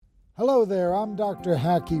Hello there, I'm Dr.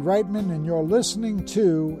 Hackie Reitman, and you're listening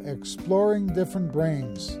to Exploring Different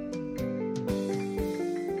Brains.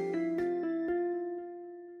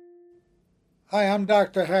 Hi, I'm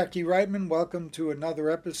Dr. Hackie Reitman. Welcome to another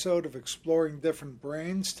episode of Exploring Different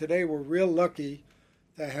Brains. Today we're real lucky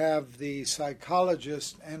to have the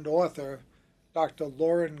psychologist and author, Dr.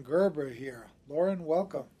 Lauren Gerber here. Lauren,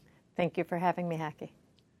 welcome. Thank you for having me, Hackie.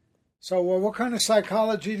 So what kind of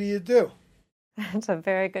psychology do you do? That's a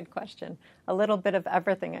very good question. A little bit of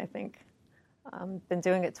everything, I think. Been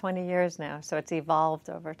doing it 20 years now, so it's evolved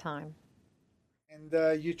over time.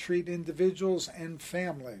 And you treat individuals and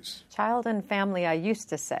families. Child and family, I used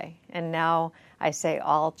to say, and now I say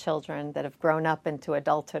all children that have grown up into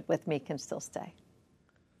adulthood with me can still stay.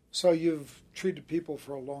 So you've treated people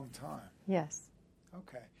for a long time? Yes.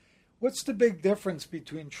 Okay. What's the big difference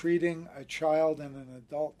between treating a child and an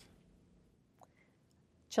adult?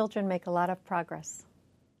 Children make a lot of progress.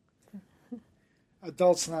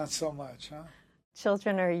 Adults not so much, huh?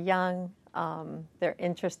 Children are young. They're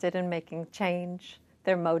interested in making change.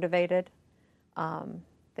 They're motivated.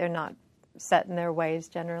 They're not set in their ways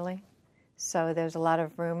generally. So there's a lot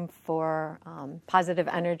of room for positive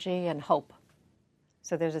energy and hope.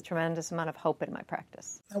 So there's a tremendous amount of hope in my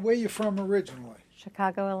practice. Now, where are you from originally?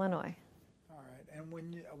 Chicago, Illinois. All right. And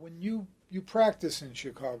when you practice in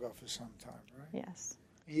Chicago for some time, right? Yes.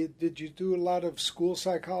 Did you do a lot of school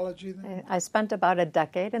psychology then? I spent about a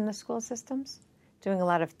decade in the school systems doing a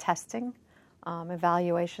lot of testing,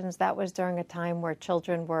 evaluations. That was during a time where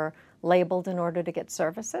children were labeled in order to get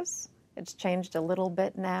services. It's changed a little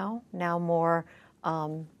bit now. Now more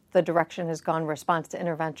the direction has gone response to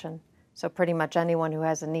intervention. So pretty much anyone who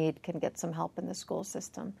has a need can get some help in the school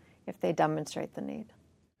system if they demonstrate the need.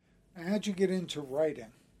 Now, how'd you get into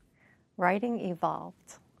writing? Writing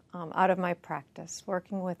evolved out of my practice,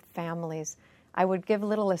 working with families. I would give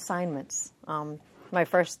little assignments. My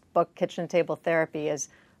first book, Kitchen Table Therapy, is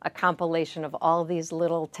a compilation of all these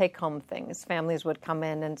little take-home things. Families would come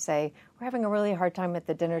in and say, we're having a really hard time at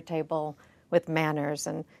the dinner table with manners.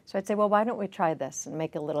 And so I'd say, well, why don't we try this and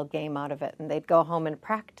make a little game out of it? And they'd go home and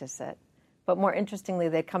practice it. But more interestingly,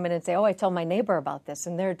 they'd come in and say, oh, I told my neighbor about this,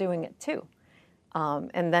 and they're doing it too.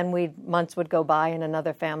 And then months would go by, and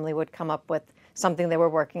another family would come up with something they were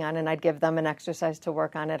working on, and I'd give them an exercise to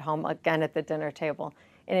work on at home, again at the dinner table.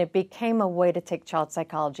 And it became a way to take child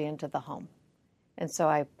psychology into the home. And so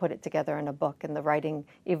I put it together in a book, and the writing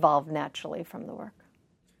evolved naturally from the work.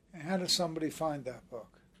 And how does somebody find that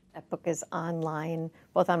book? That book is online,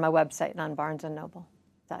 both on my website and on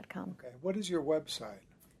barnesandnoble.com. Okay. What is your website?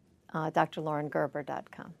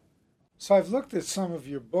 drlaurengerber.com. So I've looked at some of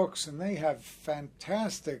your books, and they have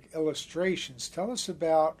fantastic illustrations. Tell us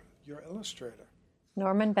about your illustrator.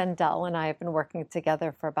 Norman Bendel and I have been working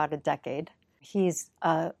together for about a decade. He's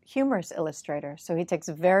a humorous illustrator, so he takes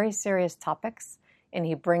very serious topics and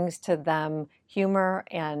he brings to them humor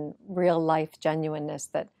and real-life genuineness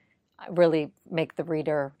that really make the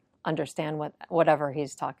reader understand whatever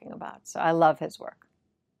he's talking about. So I love his work.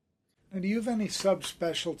 Now, do you have any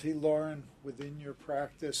subspecialty, Lauren, within your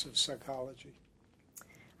practice of psychology?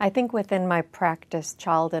 I think within my practice,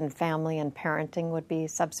 child and family and parenting would be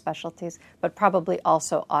subspecialties, but probably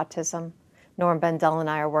also autism. Norm Bendel and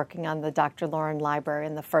I are working on the Dr. Lauren Library,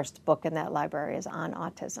 and the first book in that library is on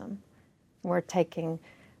autism. We're taking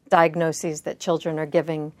diagnoses that children are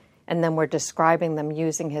giving, and then we're describing them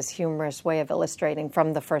using his humorous way of illustrating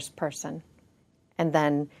from the first person, and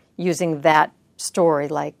then using that story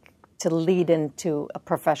to lead into a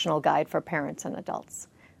professional guide for parents and adults,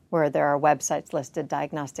 where there are websites listed,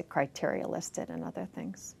 diagnostic criteria listed, and other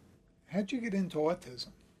things. How'd you get into autism?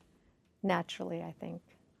 Naturally, I think.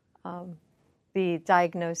 The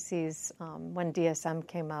diagnoses, when DSM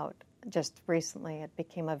came out just recently, it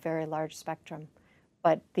became a very large spectrum.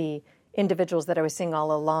 But the individuals that I was seeing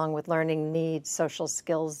all along with learning needs, social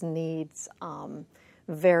skills needs,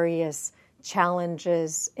 various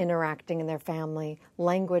challenges interacting in their family,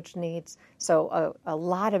 language needs. So a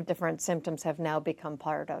lot of different symptoms have now become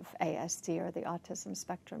part of ASD, or the autism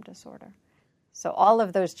spectrum disorder. So all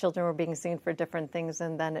of those children were being seen for different things,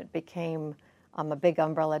 and then it became a big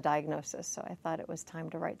umbrella diagnosis. So I thought it was time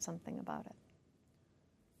to write something about it.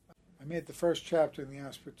 I made the first chapter in the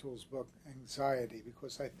Asper Tools book, Anxiety,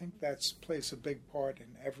 because I think that plays a big part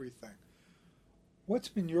in everything. What's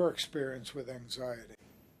been your experience with anxiety?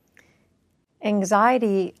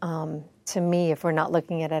 Anxiety, to me, if we're not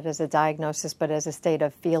looking at it as a diagnosis but as a state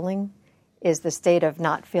of feeling, is the state of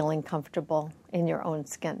not feeling comfortable in your own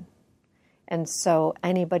skin. And so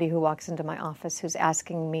anybody who walks into my office who's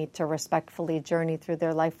asking me to respectfully journey through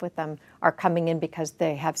their life with them are coming in because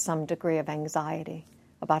they have some degree of anxiety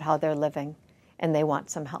about how they're living, and they want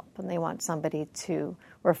some help, and they want somebody to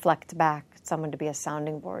reflect back, someone to be a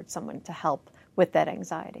sounding board, someone to help with that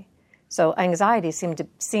anxiety. So anxiety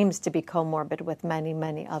seems to be comorbid with many,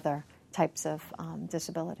 many other types of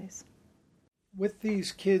disabilities. With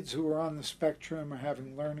these kids who are on the spectrum or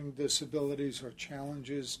having learning disabilities or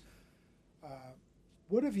challenges,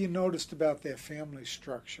 what have you noticed about their family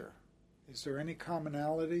structure? Is there any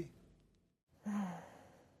commonality?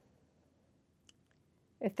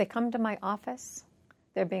 If they come to my office,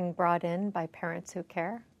 they're being brought in by parents who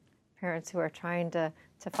care, parents who are trying to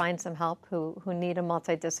find some help, who need a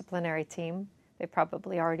multidisciplinary team. They've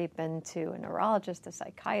probably already been to a neurologist, a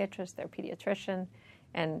psychiatrist, their pediatrician,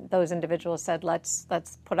 and those individuals said, let's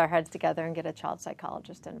put our heads together and get a child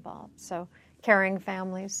psychologist involved. So caring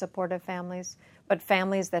families, supportive families, but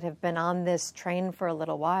families that have been on this train for a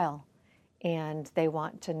little while, and they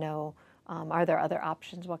want to know, are there other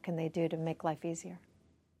options? What can they do to make life easier?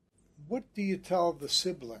 What do you tell the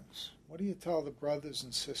siblings? What do you tell the brothers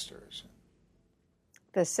and sisters?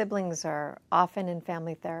 The siblings are often in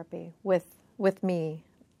family therapy with me,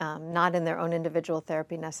 not in their own individual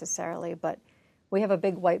therapy necessarily, but we have a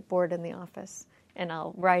big whiteboard in the office, and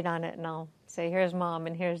I'll write on it and I'll say, here's mom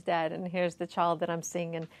and here's dad and here's the child that I'm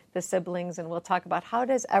seeing and the siblings, and we'll talk about how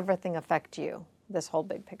does everything affect you, this whole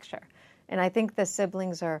big picture. And I think the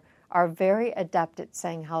siblings are very adept at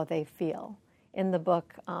saying how they feel. In the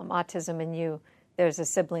book, Autism in You, there's a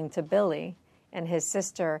sibling to Billy, and his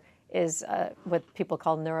sister is what people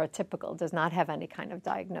call neurotypical, does not have any kind of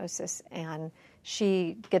diagnosis, and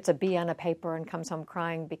she gets a B on a paper and comes home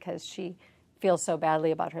crying because she feels so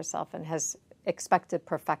badly about herself and has expected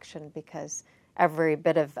perfection because every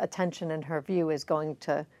bit of attention in her view is going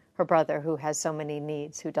to her brother who has so many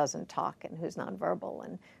needs, who doesn't talk and who's nonverbal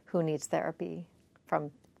and who needs therapy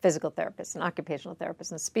from physical therapists and occupational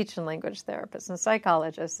therapists and speech and language therapists and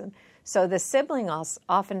psychologists. And so the sibling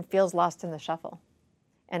often feels lost in the shuffle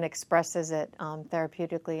and expresses it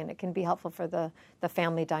therapeutically, and it can be helpful for the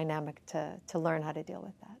family dynamic to learn how to deal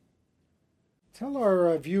with that. Tell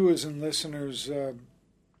our viewers and listeners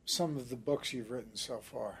some of the books you've written so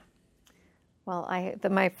far. Well,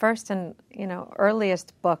 my first and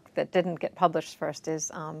earliest book that didn't get published first is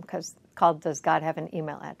called "Does God Have an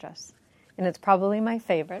Email Address?" And it's probably my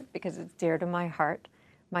favorite because it's dear to my heart.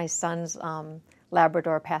 My son's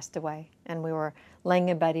Labrador passed away, and we were laying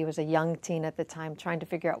in bed. He was a young teen at the time, trying to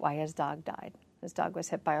figure out why his dog died. His dog was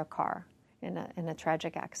hit by a car in a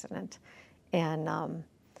tragic accident, and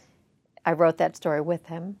I wrote that story with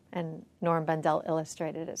him, and Norm Bendel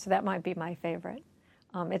illustrated it. So that might be my favorite.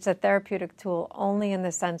 It's a therapeutic tool only in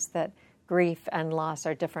the sense that grief and loss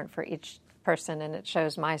are different for each person, and it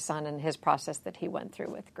shows my son and his process that he went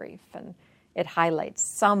through with grief, and it highlights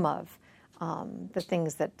some of the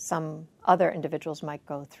things that some other individuals might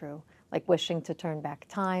go through, like wishing to turn back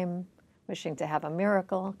time, wishing to have a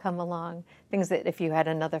miracle come along, things that if you had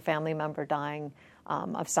another family member dying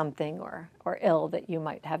of something or ill, that you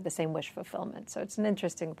might have the same wish fulfillment. So it's an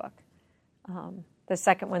interesting book. The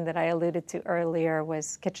second one that I alluded to earlier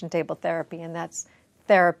was Kitchen Table Therapy, and that's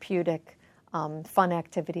therapeutic, fun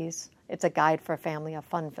activities. It's a guide for a family, a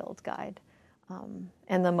fun-filled guide.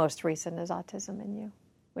 And the most recent is Autism in You,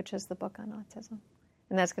 which is the book on autism.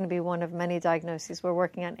 And that's going to be one of many diagnoses. We're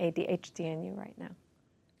working on ADHD in You right now.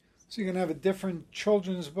 So you're going to have a different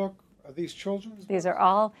children's book? Are these children's These are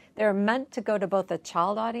all, they're meant to go to both a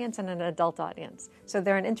child audience and an adult audience. So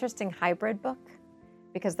they're an interesting hybrid book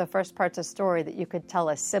because the first part's a story that you could tell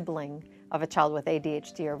a sibling of a child with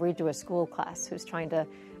ADHD or read to a school class who's trying to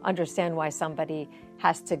understand why somebody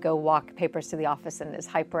has to go walk papers to the office and is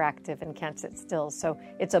hyperactive and can't sit still. So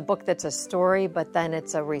it's a book that's a story, but then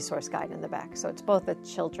it's a resource guide in the back. So it's both a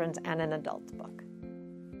children's and an adult book.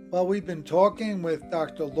 Well, we've been talking with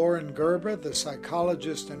Dr. Lauren Gerber, the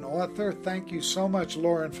psychologist and author. Thank you so much,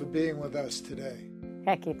 Lauren, for being with us today.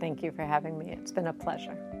 Hecky, thank you for having me. It's been a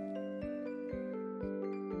pleasure.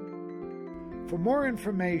 For more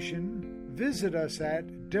information, visit us at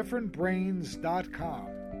differentbrains.com.